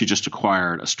they actually just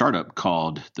acquired a startup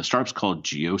called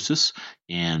Geosis,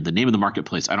 and the name of the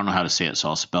marketplace, I don't know how to say it, so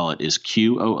I'll spell it, is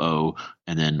QOO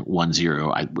and then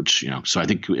 10, so I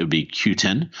think it would be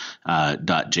Q10.jp.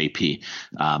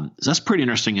 So that's pretty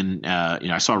interesting. And,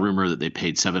 I saw a rumor that they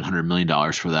paid $700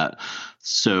 million for that.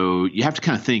 So you have to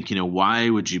kind of think, why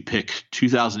would you pick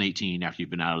 2018 after you've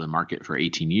been out of the market for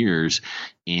 18 years?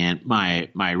 And my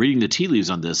reading the tea leaves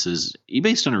on this is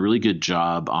eBay's done a really good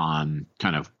job on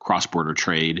kind of cross-border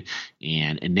trade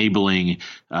and enabling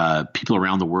people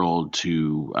around the world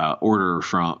to order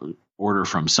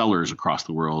from sellers across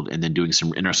the world, and then doing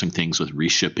some interesting things with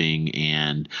reshipping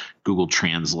and Google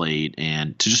Translate,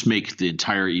 and to just make the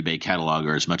entire eBay catalog,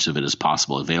 or as much of it as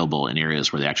possible, available in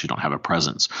areas where they actually don't have a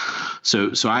presence.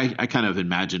 So I kind of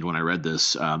imagined when I read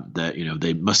this that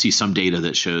they must see some data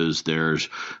that shows there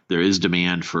is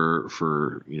demand for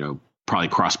probably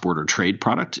cross-border trade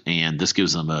product, and this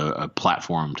gives them a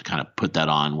platform to kind of put that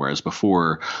on, whereas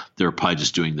before they're probably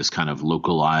just doing this kind of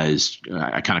localized,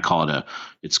 I kind of call it a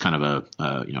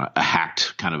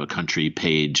hacked kind of a country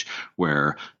page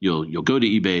where you'll go to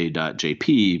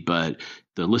ebay.jp, but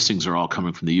the listings are all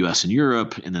coming from the US and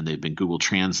Europe, and then they've been Google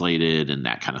translated and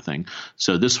that kind of thing.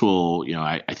 So this will,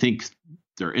 I think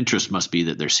their interest must be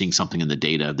that they're seeing something in the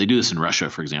data. They do this in Russia,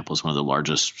 for example, is one of the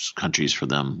largest countries for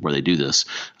them where they do this,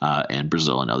 and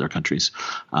Brazil and other countries.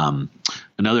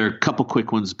 Another couple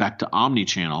quick ones back to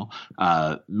omnichannel.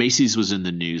 Macy's was in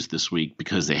the news this week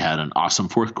because they had an awesome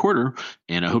fourth quarter,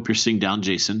 and I hope you're sitting down,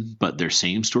 Jason, but their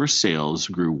same store sales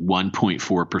grew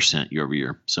 1.4% year over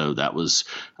year. So that was,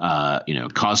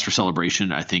 cause for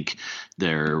celebration. I think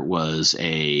there was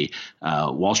a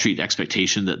Wall Street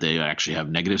expectation that they actually have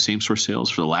negative same store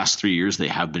sales. For the last 3 years, they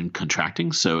have been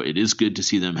contracting. So it is good to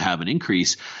see them have an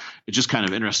increase. It's just kind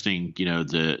of interesting,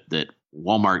 that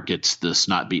Walmart gets the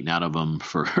snot beaten out of them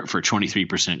for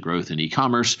 23% growth in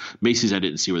e-commerce. Macy's, I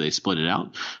didn't see where they split it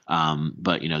out.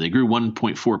 But, they grew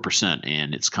 1.4%,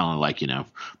 and it's kind of like,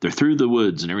 they're through the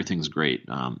woods and everything's great.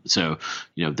 So,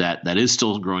 that is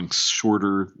still growing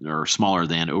shorter or smaller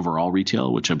than overall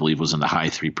retail, which I believe was in the high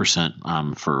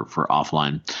 3% for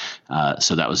offline.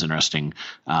 So that was interesting.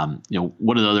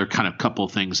 One of the other kind of couple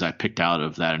of things I picked out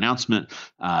of that announcement,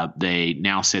 they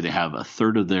now say they have a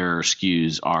third of their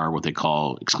SKUs are what they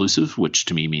call exclusive, which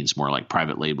to me means more like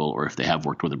private label, or if they have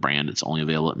worked with a brand, it's only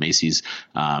available at Macy's.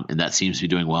 And that seems to be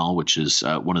doing well, which is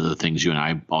one of the things you and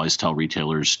I always tell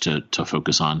retailers to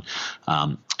focus on.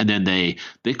 And then they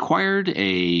acquired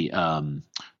a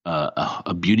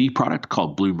beauty product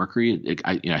called Blue Mercury.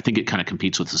 I think it kind of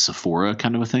competes with the Sephora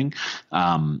kind of a thing.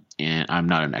 And I'm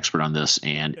not an expert on this,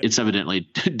 and it's evidently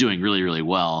doing really, really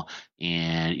well.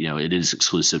 And, it is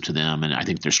exclusive to them. And I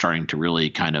think they're starting to really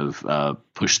kind of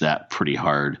push that pretty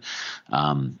hard.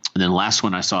 And then the last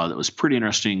one I saw that was pretty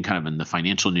interesting, kind of in the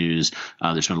financial news,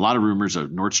 there's been a lot of rumors of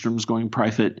Nordstrom's going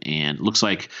private, and it looks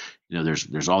like,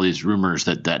 there's all these rumors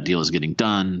that deal is getting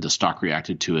done. The stock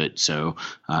reacted to it. So,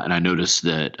 and I noticed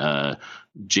that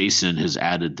Jason has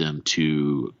added them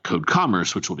to Code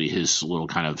Commerce, which will be his little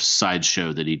kind of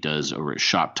sideshow that he does over at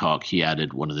Shop Talk. He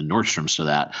added one of the Nordstroms to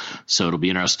that. So it'll be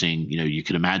interesting. You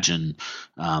can imagine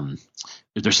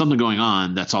if there's something going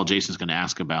on, that's all Jason's going to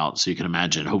ask about. So you can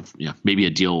imagine, maybe a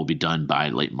deal will be done by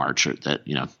late March, or that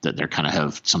they're kind of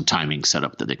have some timing set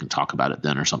up that they can talk about it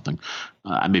then or something.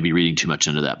 I may be reading too much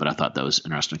into that, but I thought that was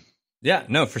interesting. Yeah,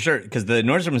 no, for sure, because the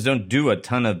Nordstroms don't do a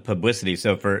ton of publicity.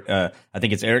 So for I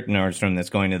think it's Eric Nordstrom that's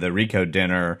going to the Recode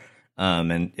dinner,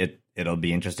 and it'll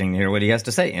be interesting to hear what he has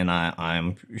to say. And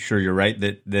I'm sure you're right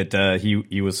that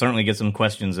he will certainly get some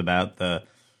questions about the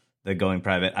going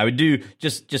private. I would do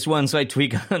just one slight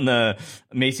tweak on the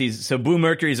Macy's. So Blue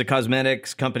Mercury is a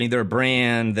cosmetics company. They're a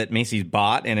brand that Macy's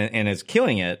bought and is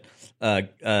killing it.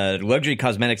 Luxury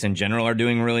cosmetics in general are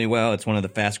doing really well. It's one of the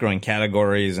fast growing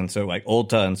categories. And so like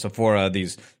Ulta and Sephora,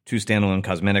 these two standalone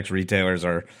cosmetics retailers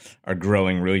are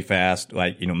growing really fast,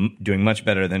 doing much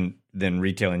better than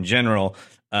retail in general.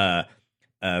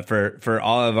 For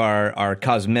all of our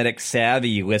cosmetic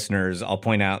savvy listeners, I'll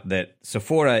point out that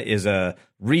Sephora is a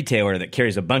retailer that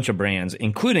carries a bunch of brands,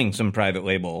 including some private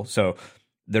label. So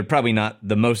they're probably not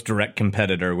the most direct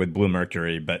competitor with Blue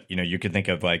Mercury, but you could think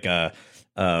of like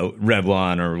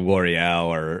Revlon or L'Oreal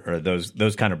or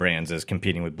those kind of brands as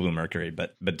competing with Blue Mercury.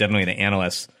 But definitely the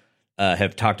analysts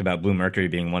have talked about Blue Mercury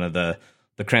being one of the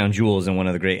crown jewels and one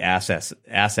of the great assets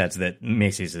that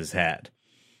Macy's has had.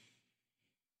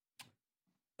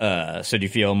 So do you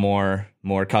feel more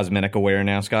cosmetic aware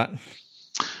now, Scott?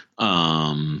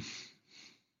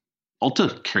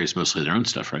 Ulta carries mostly their own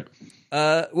stuff, right?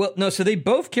 Well, no. So they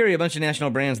both carry a bunch of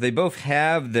national brands. They both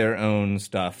have their own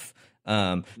stuff.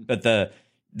 But the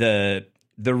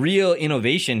real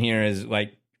innovation here is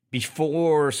like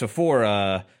before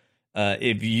Sephora.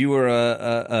 If you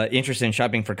were interested in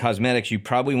shopping for cosmetics, you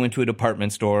probably went to a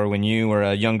department store when you were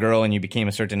a young girl and you became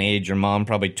a certain age. Your mom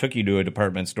probably took you to a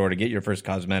department store to get your first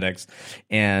cosmetics,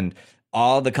 and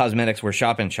all the cosmetics were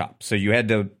shop and shop. So you had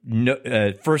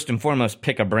to first and foremost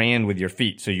pick a brand with your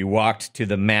feet. So you walked to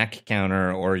the MAC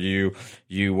counter, or you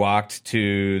walked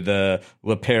to the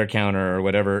Le Pair counter, or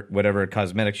whatever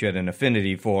cosmetics you had an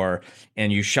affinity for,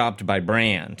 and you shopped by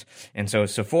brand. And so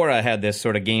Sephora had this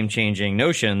sort of game-changing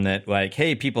notion that like,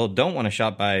 hey, people don't want to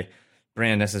shop by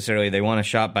brand necessarily. They want to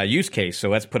shop by use case. So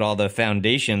let's put all the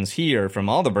foundations here from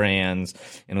all the brands,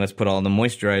 and let's put all the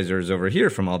moisturizers over here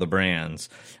from all the brands.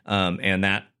 And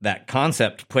that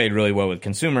concept played really well with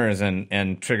consumers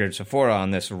and triggered Sephora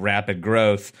on this rapid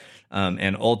growth.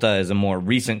 And Ulta is a more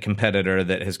recent competitor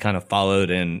that has kind of followed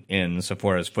in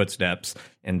Sephora's footsteps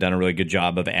and done a really good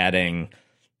job of adding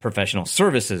professional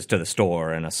services to the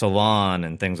store and a salon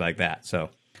and things like that.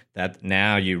 So that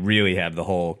now you really have the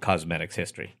whole cosmetics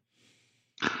history.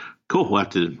 Cool.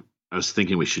 I was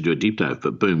thinking we should do a deep dive,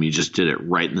 but boom, you just did it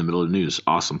right in the middle of the news.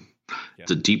 Awesome. Yeah.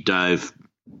 It's a deep dive,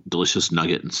 delicious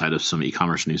nugget inside of some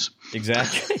e-commerce news.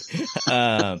 Exactly.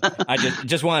 I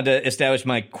just wanted to establish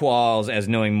my quals as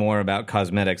knowing more about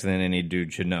cosmetics than any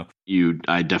dude should know.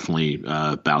 I definitely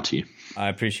bow to you. I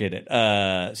appreciate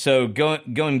it. So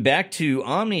going back to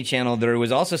Omnichannel, there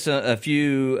was also a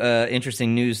few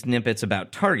interesting news snippets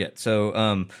about Target.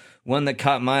 So one that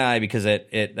caught my eye because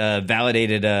it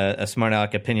validated a smart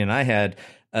aleck opinion I had.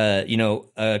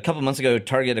 A couple months ago,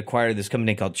 Target acquired this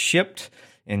company called Shipt,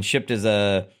 and Shipt is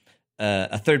a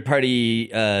third-party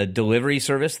delivery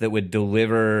service that would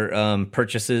deliver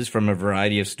purchases from a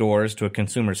variety of stores to a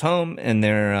consumer's home, and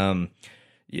they're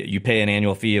you pay an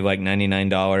annual fee of like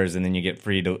 $99, and then you get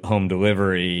free home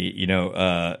delivery,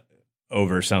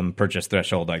 over some purchase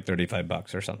threshold, like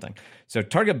 $35 or something. So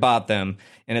Target bought them.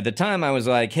 And at the time I was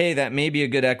like, hey, that may be a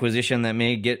good acquisition. That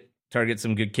may get Target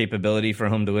some good capability for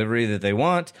home delivery that they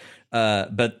want.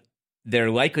 But they're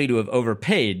likely to have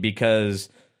overpaid because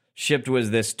Shipt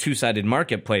was this two-sided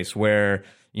marketplace where,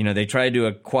 they tried to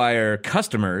acquire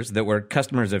customers that were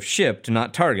customers of Shipt,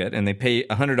 not Target, and they pay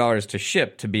 $100 to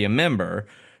Shipt to be a member.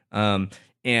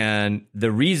 And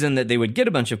the reason that they would get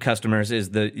a bunch of customers is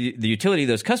the utility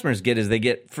those customers get is they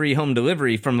get free home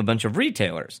delivery from a bunch of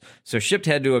retailers. So Shipt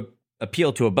had to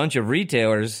appeal to a bunch of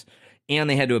retailers, and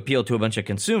they had to appeal to a bunch of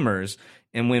consumers.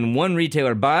 And when one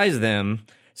retailer buys them,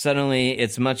 suddenly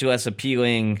it's much less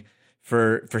appealing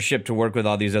for Shipt to work with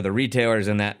all these other retailers,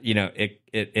 and that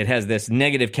it has this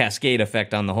negative cascade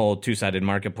effect on the whole two-sided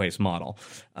marketplace model.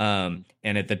 And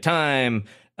at the time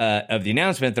of the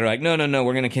announcement, they're like, no,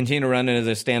 we're going to continue to run it as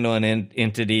a standalone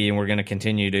entity, and we're going to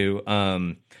continue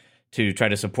to try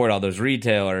to support all those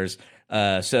retailers.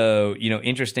 So,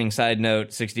 interesting side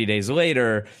note, 60 days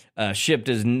later, Shipt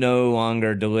is no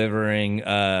longer delivering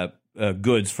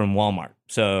goods from Walmart.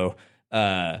 So,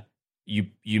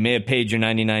 you may have paid your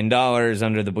 $99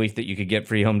 under the belief that you could get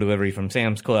free home delivery from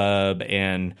Sam's Club,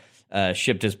 and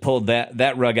Shipt has pulled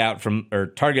that rug out from, or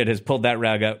Target has pulled that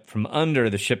rug out from under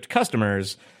the Shipt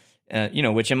customers,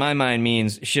 which in my mind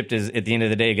means Shipt is at the end of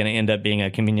the day going to end up being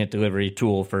a convenient delivery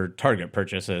tool for Target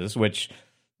purchases, which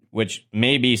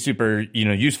may be super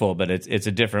useful, but it's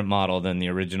a different model than the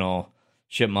original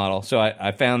Shipt model. So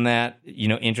I found that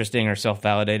interesting or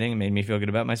self-validating. It made me feel good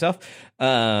about myself.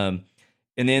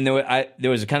 And then there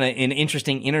was kind of an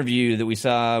interesting interview that we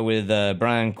saw with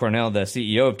Brian Cornell, the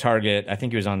CEO of Target. I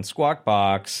think he was on Squawk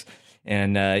Box,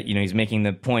 and he's making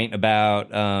the point about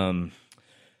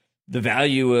the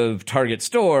value of Target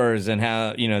stores and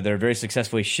how they're very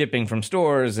successfully shipping from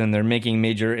stores, and they're making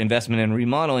major investment in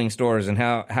remodeling stores, and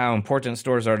how important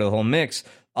stores are to the whole mix.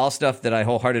 All stuff that I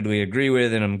wholeheartedly agree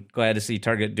with, and I'm glad to see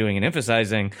Target doing and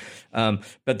emphasizing. But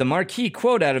the marquee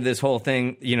quote out of this whole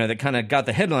thing, that kind of got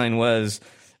the headline was,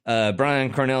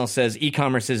 Brian Cornell says,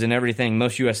 e-commerce is in everything.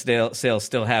 Most U.S. sales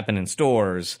still happen in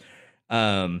stores.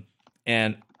 And,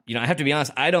 I have to be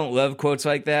honest, I don't love quotes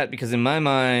like that, because in my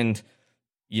mind,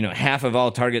 half of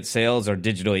all Target sales are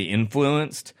digitally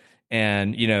influenced.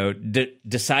 And,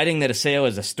 deciding that a sale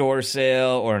is a store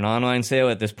sale or an online sale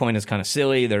at this point is kind of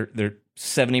silly. They're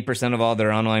 70% of all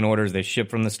their online orders, they ship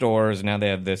from the stores. Now they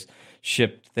have this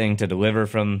Shipt thing to deliver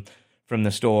from the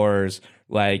stores.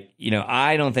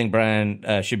 I don't think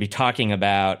Brian should be talking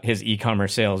about his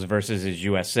e-commerce sales versus his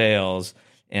U.S. sales.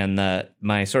 And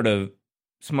my sort of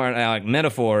smart aleck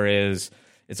metaphor is,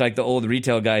 it's like the old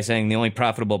retail guy saying the only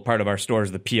profitable part of our store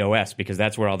is the POS, because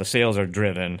that's where all the sales are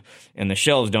driven, and the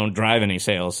shelves don't drive any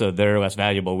sales, so they're less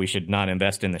valuable. We should not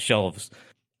invest in the shelves.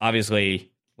 Obviously,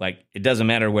 it doesn't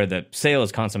matter where the sale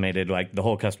is consummated, the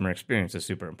whole customer experience is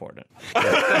super important.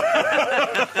 I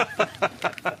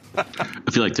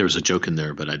feel like there was a joke in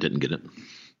there, but I didn't get it.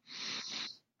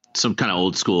 Some kind of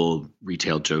old school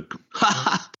retail joke.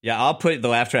 Yeah, I'll put the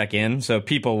laugh track in so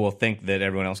people will think that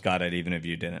everyone else got it, even if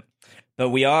you didn't. But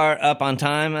we are up on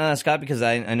time, Scott, because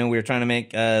I know we were trying to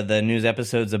make the news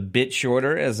episodes a bit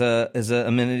shorter as a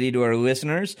amenity to our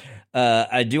listeners.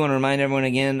 I do want to remind everyone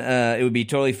again, it would be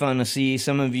totally fun to see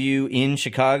some of you in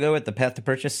Chicago at the Path to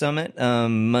Purchase Summit,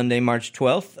 Monday, March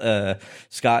 12th.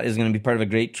 Scott is going to be part of a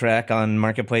great track on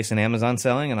Marketplace and Amazon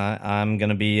selling, and I'm going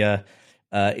to be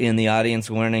in the audience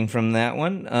learning from that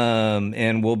one.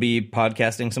 And we'll be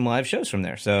podcasting some live shows from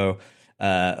there. So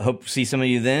hope to see some of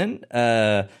you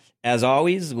then. As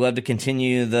always, love to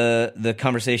continue the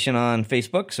conversation on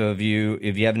Facebook. So if you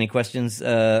have any questions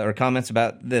or comments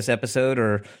about this episode,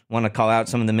 or want to call out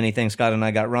some of the many things Scott and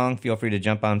I got wrong, feel free to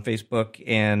jump on Facebook,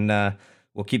 and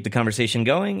we'll keep the conversation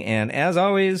going. And as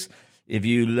always, if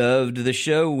you loved the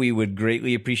show, we would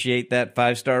greatly appreciate that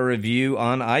 5-star review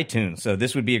on iTunes. So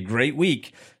this would be a great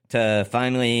week to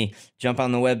finally jump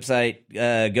on the website,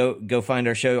 go find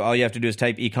our show. All you have to do is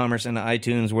type e-commerce into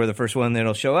iTunes. We're the first one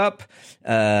that'll show up.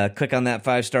 Click on that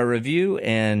 5-star review,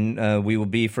 and we will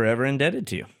be forever indebted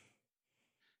to you.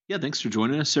 Yeah, thanks for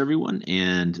joining us, everyone.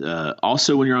 And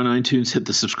also, when you're on iTunes, hit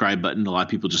the subscribe button. A lot of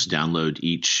people just download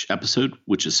each episode,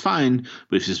 which is fine.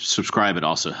 But if you subscribe, it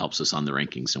also helps us on the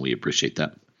rankings, and we appreciate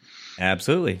that.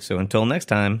 Absolutely. So until next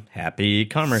time, happy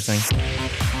commercing.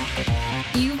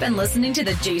 You've been listening to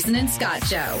the Jason and Scott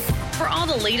Show. For all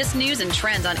the latest news and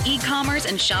trends on e-commerce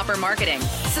and shopper marketing,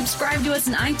 subscribe to us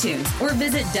on iTunes or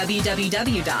visit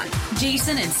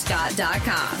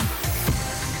www.jasonandscott.com.